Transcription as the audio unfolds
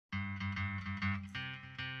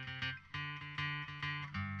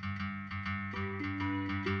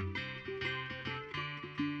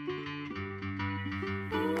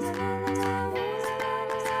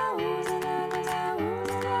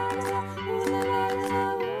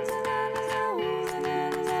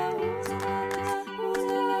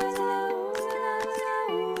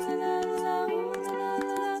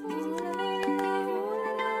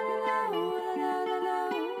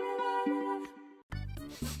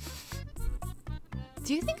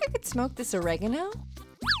Do you think I could smoke this oregano?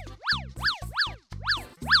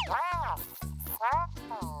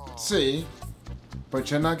 See? But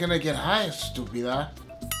you're not gonna get high, stupida.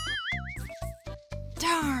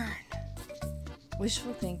 Darn!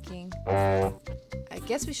 Wishful thinking. I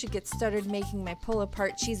guess we should get started making my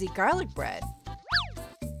pull-apart cheesy garlic bread.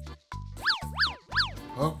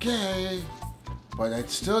 Okay. But I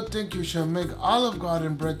still think you should make Olive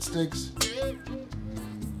Garden breadsticks.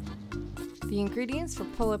 The ingredients for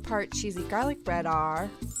pull-apart cheesy garlic bread are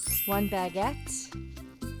 1 baguette,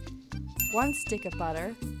 1 stick of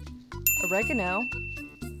butter, oregano,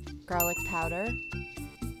 garlic powder,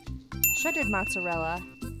 shredded mozzarella,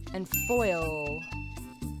 and foil.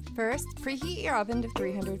 First, preheat your oven to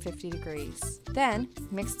 350 degrees. Then,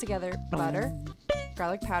 mix together butter,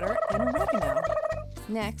 garlic powder, and oregano.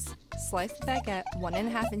 Next, slice the baguette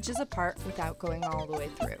 1.5 inches apart without going all the way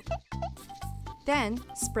through. Then,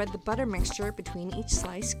 spread the butter mixture between each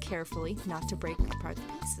slice carefully, not to break apart the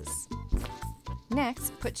pieces.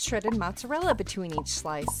 Next, put shredded mozzarella between each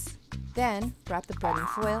slice. Then, wrap the bread in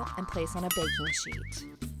foil and place on a baking sheet.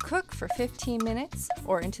 Cook for 15 minutes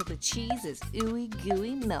or until the cheese is ooey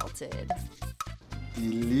gooey melted.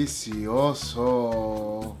 Delicioso.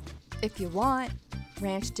 If you want,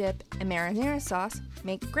 ranch dip and marinara sauce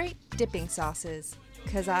make great dipping sauces.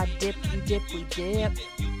 'Cause I dip, we dip, we dip.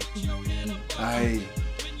 Ay,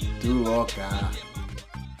 tú loca.